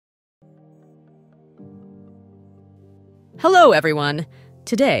Hello, everyone.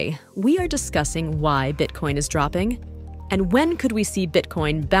 Today, we are discussing why Bitcoin is dropping and when could we see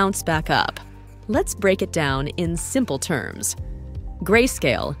Bitcoin bounce back up. Let's break it down in simple terms.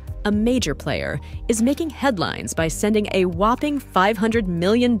 Grayscale, a major player, is making headlines by sending a whopping $500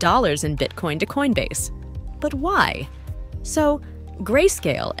 million in Bitcoin to Coinbase. But why? So,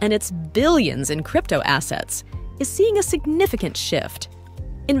 Grayscale and its billions in crypto assets is seeing a significant shift.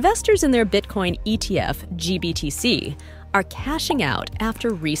 Investors in their Bitcoin ETF, GBTC, are cashing out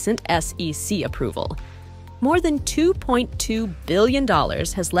after recent SEC approval. More than $2.2 billion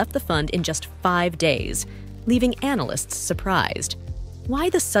has left the fund in just 5 days, leaving analysts surprised. Why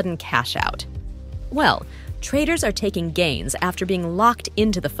the sudden cash out? Well, traders are taking gains after being locked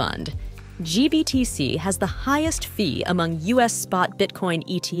into the fund. GBTC has the highest fee among U.S. spot Bitcoin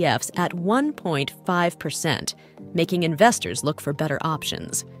ETFs at 1.5%, making investors look for better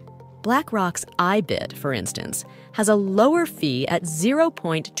options. BlackRock's IBIT, for instance, has a lower fee at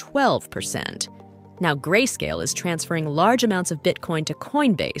 0.12%. Now, Grayscale is transferring large amounts of Bitcoin to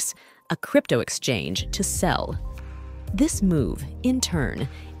Coinbase, a crypto exchange, to sell. This move, in turn,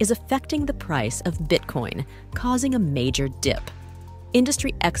 is affecting the price of Bitcoin, causing a major dip.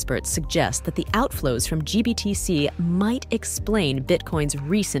 Industry experts suggest that the outflows from GBTC might explain Bitcoin's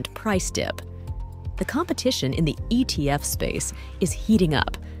recent price dip. The competition in the ETF space is heating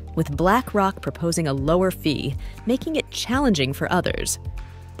up, with BlackRock proposing a lower fee, making it challenging for others.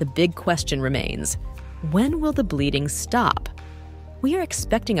 The big question remains, when will the bleeding stop? We are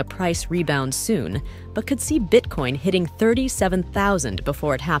expecting a price rebound soon, but could see Bitcoin hitting $37,000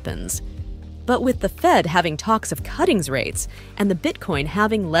 before it happens. But with the Fed having talks of cutting rates and the Bitcoin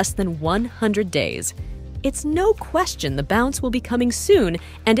having less than 100 days, it's no question the bounce will be coming soon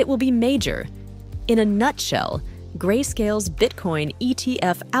and it will be major. In a nutshell, Grayscale's Bitcoin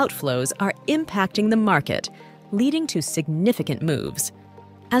ETF outflows are impacting the market, leading to significant moves.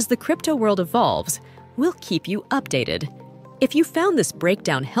 As the crypto world evolves, we'll keep you updated. If you found this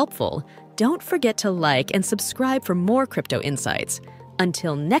breakdown helpful, don't forget to like and subscribe for more crypto insights.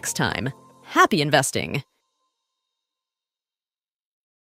 Until next time, happy investing!